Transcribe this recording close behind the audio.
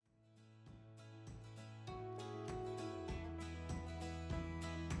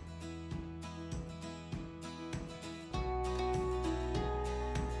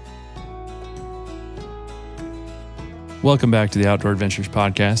Welcome back to the Outdoor Adventures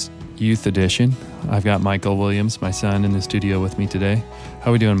Podcast, Youth Edition. I've got Michael Williams, my son, in the studio with me today. How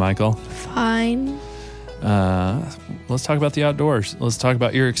are we doing, Michael? Fine. Let's talk about the outdoors. Let's talk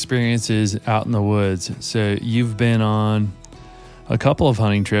about your experiences out in the woods. So you've been on a couple of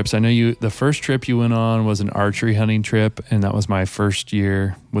hunting trips. I know the first trip you went on was an archery hunting trip, and that was my first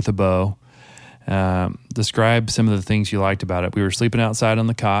year with a bow. Describe some of the things you liked about it. We were sleeping outside on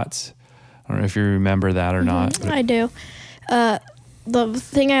the cots. I don't know if you remember that or not. I do. The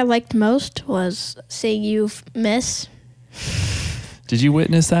thing I liked most was seeing you miss. Did you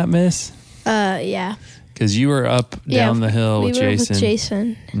witness that miss? Yeah. Because you were up down the hill with Jason. We were with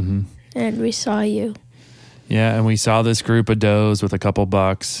Jason, and we saw you. Yeah, and we saw this group of does with a couple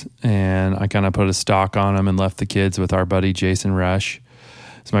bucks, and I kind of put a stock on them and left the kids with our buddy Jason Rush.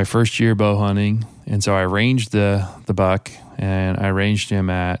 It's my first year bow hunting, and so I ranged the buck, and I ranged him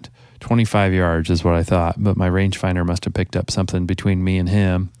at 25 yards is what I thought, but my rangefinder must have picked up something between me and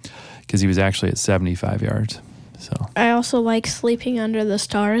him because he was actually at 75 yards. So I also like sleeping under the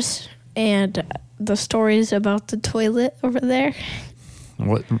stars and the stories about the toilet over there.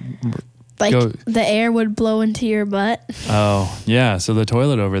 What? Like the air would blow into your butt. Oh, yeah. So the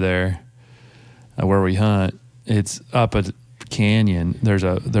toilet over there where we hunt, it's up a canyon. There's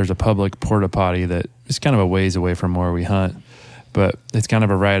a public porta potty that is kind of a ways away from where we hunt. But it's kind of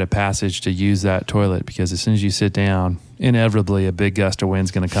a rite of passage to use that toilet because as soon as you sit down, inevitably a big gust of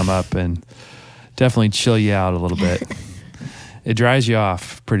wind's going to come up and definitely chill you out a little bit. It dries you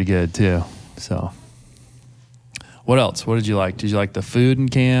off pretty good too. So what else? What did you like? Did you like the food in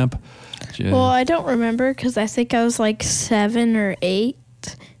camp? Well, I don't remember because I think I was like 7 or 8.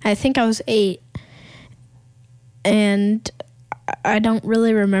 I think I was 8. And I don't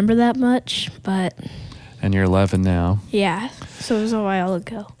really remember that much, but... And you're 11 now. Yeah, so it was a while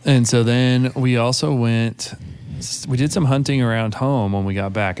ago. And so then we also we did some hunting around home when we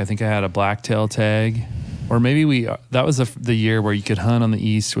got back. I think I had a blacktail tag, or maybe that was the year where you could hunt on the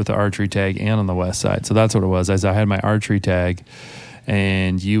east with the archery tag and on the west side. So that's what it was. As I had my archery tag,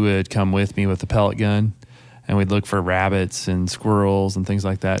 and you would come with me with the pellet gun, and we'd look for rabbits and squirrels and things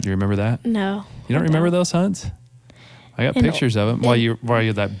like that. Do you remember that? No. You don't remember those hunts? I got pictures of them while you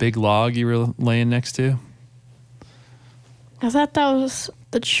had that big log you were laying next to. I thought that was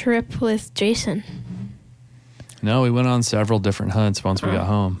the trip with Jason. No, we went on several different hunts once we got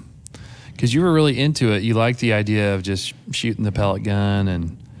home. Because you were really into it. You liked the idea of just shooting the pellet gun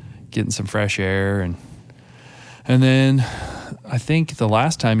and getting some fresh air. And then I think the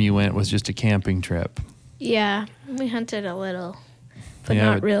last time you went was just a camping trip. Yeah, we hunted a little, but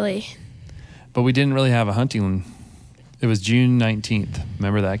not really. But we didn't really have a hunting. It was June 19th.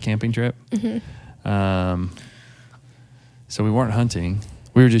 Remember that camping trip? Mm-hmm. So we weren't hunting.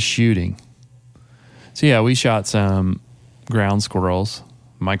 We were just shooting. So yeah, we shot some ground squirrels.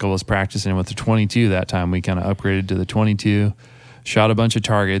 Michael was practicing with the 22 that time. We kind of upgraded to the 22, shot a bunch of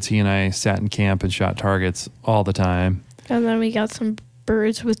targets. He and I sat in camp and shot targets all the time. And then we got some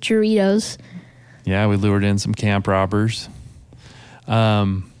birds with Doritos. Yeah, we lured in some camp robbers.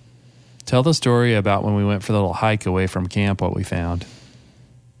 Tell the story about when we went for the little hike away from camp, what we found.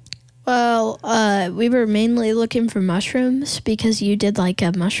 Well, we were mainly looking for mushrooms because you did like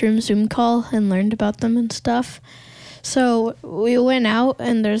a mushroom Zoom call and learned about them and stuff. So we went out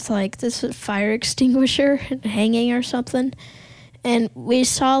and there's like this fire extinguisher hanging or something. And we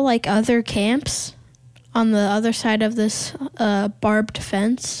saw like other camps on the other side of this barbed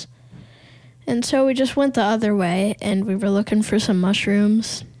fence. And so we just went the other way and we were looking for some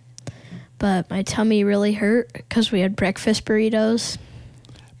mushrooms. But my tummy really hurt because we had breakfast burritos.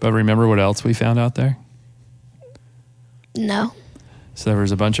 But remember what else we found out there? No. So there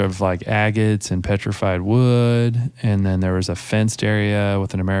was a bunch of like agates and petrified wood, and then there was a fenced area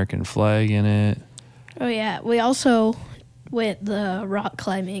with an American flag in it. Oh yeah, we also went the rock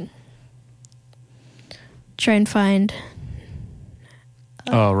climbing. Try and find...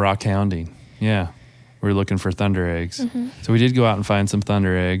 rock hounding. Yeah. We were looking for thunder eggs. Mm-hmm. So we did go out and find some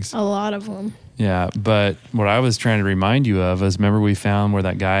thunder eggs. A lot of them. Yeah, but what I was trying to remind you of is remember we found where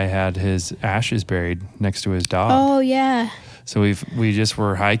that guy had his ashes buried next to his dog. Oh, yeah. So we just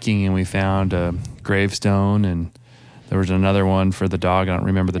were hiking and we found a gravestone and there was another one for the dog. I don't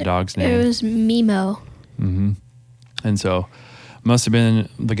remember the dog's name. It was Mimo. Mm-hmm. And so must have been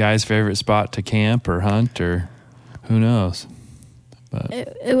the guy's favorite spot to camp or hunt or who knows. But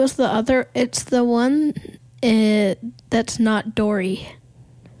it was it's the one that's not Dory.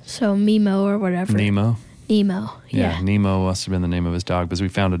 So Mimo or whatever. Nemo. Yeah, Nemo must have been the name of his dog because we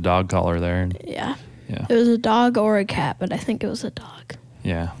found a dog collar there. Yeah. It was a dog or a cat, but I think it was a dog.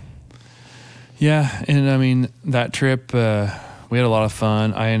 Yeah. Yeah, and I mean, that trip, we had a lot of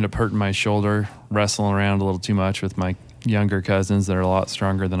fun. I ended up hurting my shoulder, wrestling around a little too much with my younger cousins that are a lot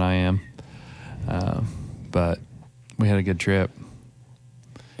stronger than I am. But we had a good trip.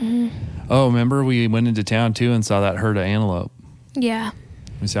 Oh, remember we went into town too and saw that herd of antelope. Yeah.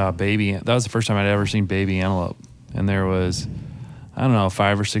 We saw a baby. That was the first time I'd ever seen baby antelope. And there was, I don't know,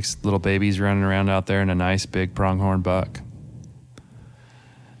 5 or 6 little babies running around out there and a nice big pronghorn buck.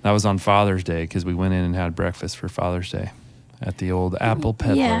 That was on Father's Day because we went in and had breakfast for Father's Day at the old Apple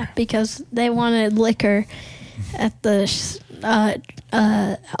Peddler. Yeah, because they wanted liquor at the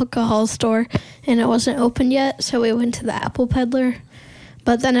alcohol store, and it wasn't open yet, so we went to the Apple Peddler.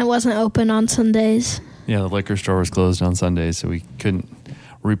 But then it wasn't open on Sundays. Yeah, the liquor store was closed on Sundays, so we couldn't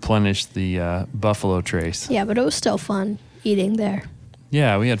replenish the Buffalo Trace. Yeah, but it was still fun eating there.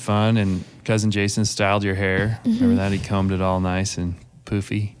 Yeah, we had fun, and Cousin Jason styled your hair. Remember that? He combed it all nice and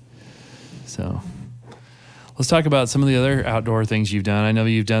poofy. So let's talk about some of the other outdoor things you've done. I know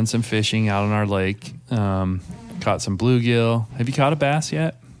you've done some fishing out on our lake, caught some bluegill. Have you caught a bass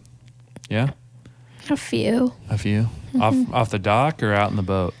yet? Yeah? A few. A few? Off the dock or out in the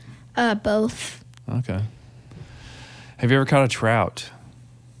boat? Both. Okay. Have you ever caught a trout?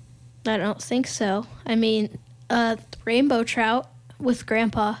 I don't think so. I mean, rainbow trout with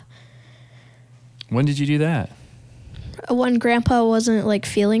Grandpa. When did you do that? When Grandpa wasn't like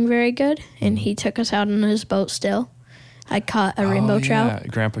feeling very good, and he took us out on his boat still, I caught a rainbow trout.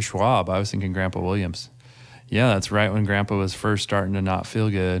 Grandpa Schwab. I was thinking Grandpa Williams. Yeah, that's right when Grandpa was first starting to not feel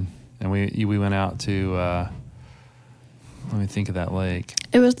good, and we went out to. Let me think of that lake.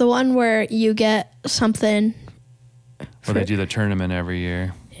 It was the one where you get something. Where they do the tournament every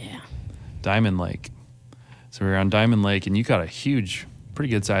year. Yeah. Diamond Lake. So we were on Diamond Lake, and you caught a huge, pretty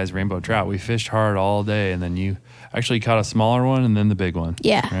good sized rainbow trout. We fished hard all day, and then you actually caught a smaller one and then the big one.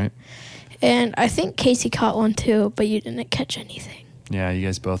 Yeah. Right? And I think Casey caught one too, but you didn't catch anything. Yeah, you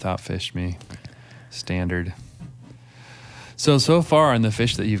guys both outfished me. Standard. So far in the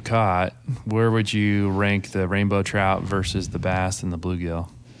fish that you've caught, where would you rank the rainbow trout versus the bass and the bluegill?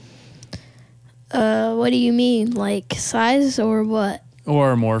 What do you mean? Like size or what?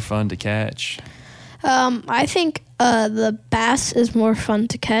 Or more fun to catch? I think the bass is more fun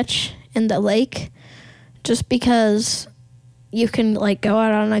to catch in the lake just because you can like go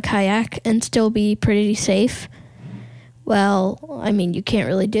out on a kayak and still be pretty safe. Well, I mean, you can't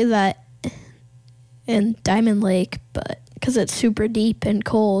really do that in Diamond Lake, but because it's super deep and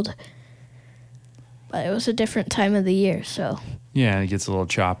cold. But it was a different time of the year, so. Yeah, it gets a little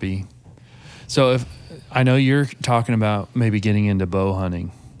choppy. So if I know you're talking about maybe getting into bow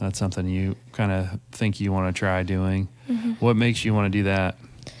hunting. That's something you kind of think you want to try doing. Mm-hmm. What makes you want to do that?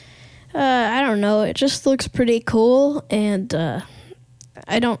 I don't know. It just looks pretty cool, and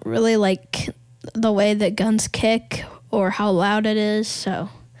I don't really like the way that guns kick or how loud it is, so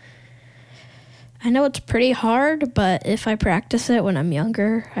I know it's pretty hard, but if I practice it when I'm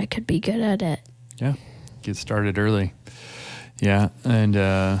younger, I could be good at it. Yeah, get started early. Yeah,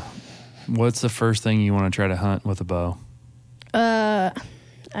 and what's the first thing you want to try to hunt with a bow?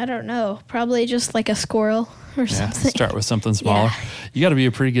 I don't know. Probably just like a squirrel or something. Start with something smaller. Yeah. You got to be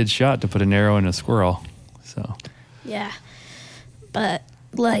a pretty good shot to put an arrow in a squirrel. So. Yeah, but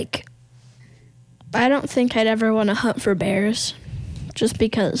like, I don't think I'd ever want to hunt for bears, just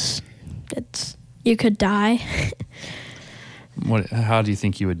because you could die. How do you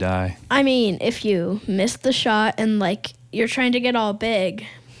think you would die? I mean, if you miss the shot and like you're trying to get all big,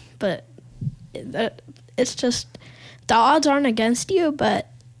 but it's just the odds aren't against you, but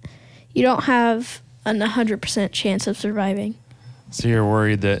you don't have an 100% chance of surviving. So you're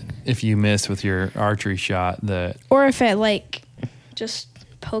worried that if you miss with your archery shot, or if I like just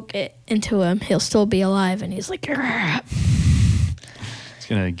poke it into him, he'll still be alive, and he's like, "Grr." It's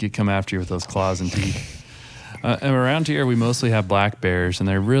gonna come after you with those claws and teeth. And around here, we mostly have black bears, and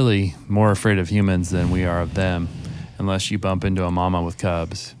they're really more afraid of humans than we are of them, unless you bump into a mama with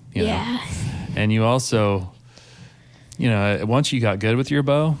cubs. You know? Yeah. And you also, once you got good with your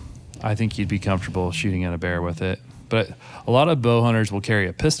bow, I think you'd be comfortable shooting at a bear with it. But a lot of bow hunters will carry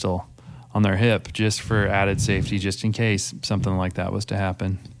a pistol on their hip just for added safety, just in case something like that was to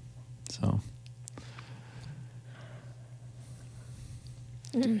happen. So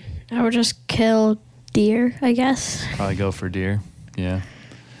I would just kill deer, I guess. Probably go for deer. Yeah.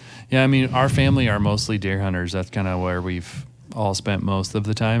 Yeah, I mean, our family are mostly deer hunters. That's kind of where we've all spent most of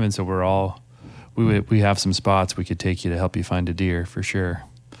the time. And so we have some spots we could take you to help you find a deer for sure.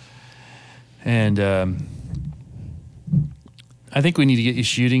 And I think we need to get you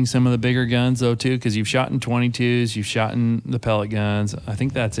shooting some of the bigger guns, though, too, because you've shot in 22s, you've shot in the pellet guns. I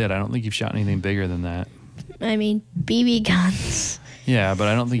think that's it. I don't think you've shot anything bigger than that. I mean, BB guns. Yeah, but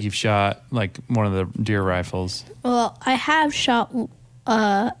I don't think you've shot, like, one of the deer rifles. Well, I have shot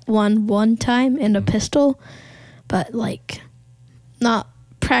one time in a pistol, but, like, not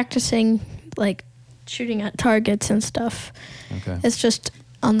practicing, like, shooting at targets and stuff. Okay. It's just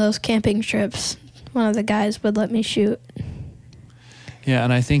on those camping trips, one of the guys would let me shoot. Yeah,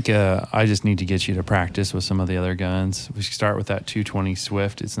 and I think I just need to get you to practice with some of the other guns. We should start with that 220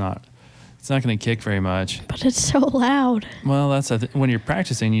 Swift. It's not going to kick very much. But it's so loud. Well, that's when you're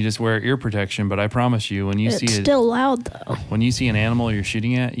practicing, you just wear ear protection. But I promise you, when you It's still loud, though. When you see an animal you're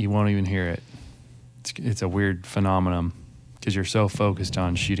shooting at, you won't even hear it. It's a weird phenomenon because you're so focused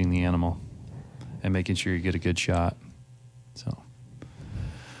on shooting the animal and making sure you get a good shot. So,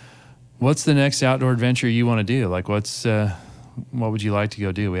 what's the next outdoor adventure you want to do? Like, what would you like to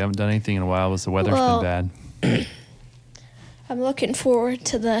go do? We haven't done anything in a while because the weather's been bad. I'm looking forward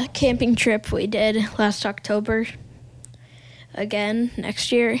to the camping trip we did last October again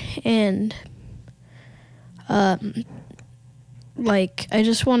next year. And, like, I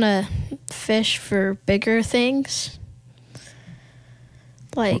just want to fish for bigger things.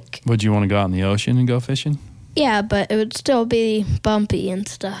 Like, Would you want to go out in the ocean and go fishing? yeah, but it would still be bumpy and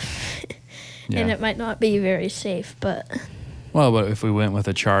stuff. Yeah. And it might not be very safe, but... Well, but if we went with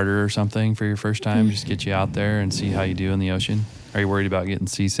a charter or something for your first time, just get you out there and see how you do in the ocean. Are you worried about getting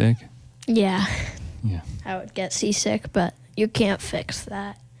seasick? Yeah. Yeah. I would get seasick, but you can't fix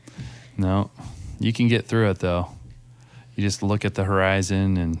that. No. You can get through it, though. You just look at the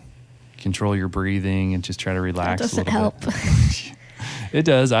horizon and control your breathing and just try to relax That doesn't a little help. bit. It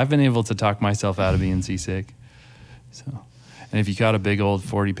does. I've been able to talk myself out of being seasick. So, and if you caught a big old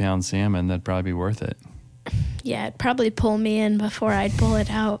 40-pound salmon, that'd probably be worth it. Yeah, it'd probably pull me in before I'd pull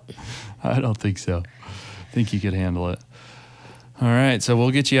it out. I don't think so. I think you could handle it. All right, so we'll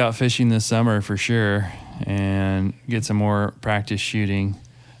get you out fishing this summer for sure and get some more practice shooting.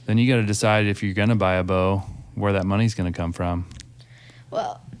 Then you got to decide if you're going to buy a bow, where that money's going to come from.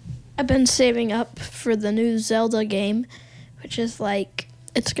 Well, I've been saving up for the new Zelda game, which is like,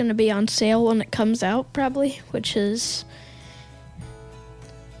 it's going to be on sale when it comes out probably, which is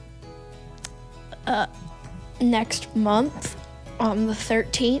next month on the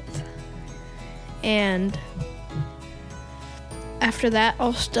 13th. And after that,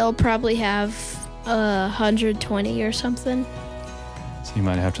 I'll still probably have 120 or something. So you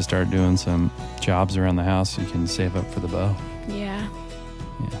might have to start doing some jobs around the house so you can save up for the bow. Yeah.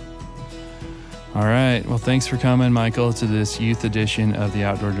 Yeah. All right. Well, thanks for coming, Michael, to this youth edition of the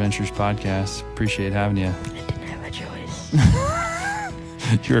Outdoor Adventures podcast. Appreciate having you. I didn't have a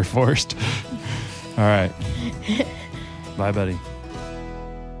choice. You were forced. All right. Bye, buddy.